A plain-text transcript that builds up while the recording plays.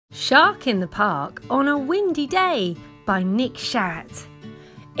Shark in the Park on a Windy Day by Nick Sharratt.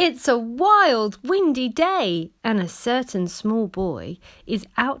 It's a wild, windy day, and a certain small boy is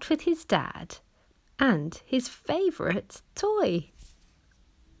out with his dad and his favourite toy.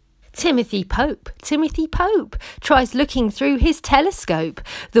 Timothy Pope tries looking through his telescope.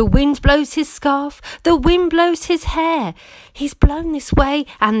 The wind blows his scarf, the wind blows his hair. He's blown this way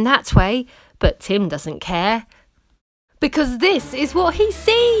and that way, but Tim doesn't care. Because this is what he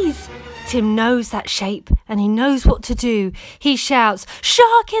sees. Tim knows that shape and he knows what to do. He shouts,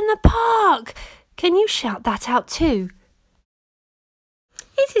 "Shark in the park!" Can you shout that out too?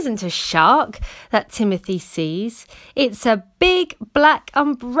 It isn't a shark that Timothy sees. It's a big black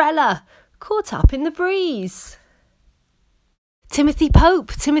umbrella caught up in the breeze. Timothy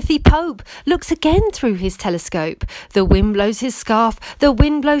Pope looks again through his telescope. The wind blows his scarf, the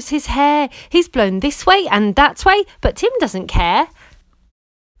wind blows his hair. He's blown this way and that way, but Tim doesn't care.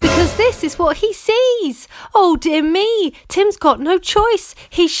 Because this is what he sees. Oh dear me, Tim's got no choice.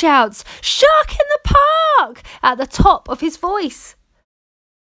 He shouts, "Shark in the park!" at the top of his voice.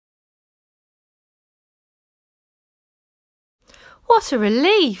 What a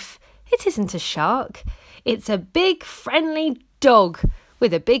relief! It isn't a shark. It's a big friendly dog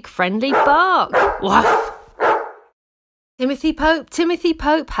with a big friendly bark. Woof! Timothy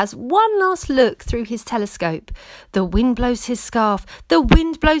Pope has one last look through his telescope. The wind blows his scarf, the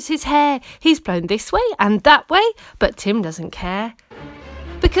wind blows his hair. He's blown this way and that way, but Tim doesn't care.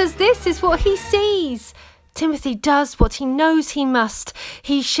 Because this is what he sees. Timothy does what he knows he must.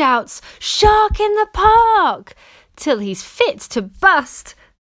 He shouts, "Shark in the park!" till he's fit to bust.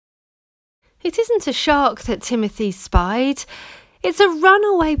 It isn't a shark that Timothy spied. It's a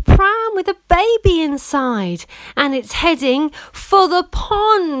runaway pram with a baby inside, and it's heading for the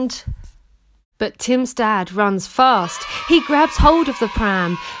pond. But Tim's dad runs fast. He grabs hold of the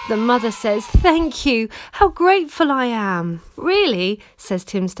pram. The mother says, "Thank you, how grateful I am." "Really," says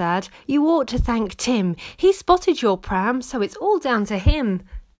Tim's dad, "you ought to thank Tim. He spotted your pram, so it's all down to him."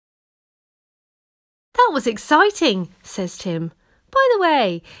 "That was exciting," says Tim. "By the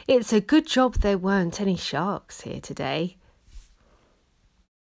way, it's a good job there weren't any sharks here today."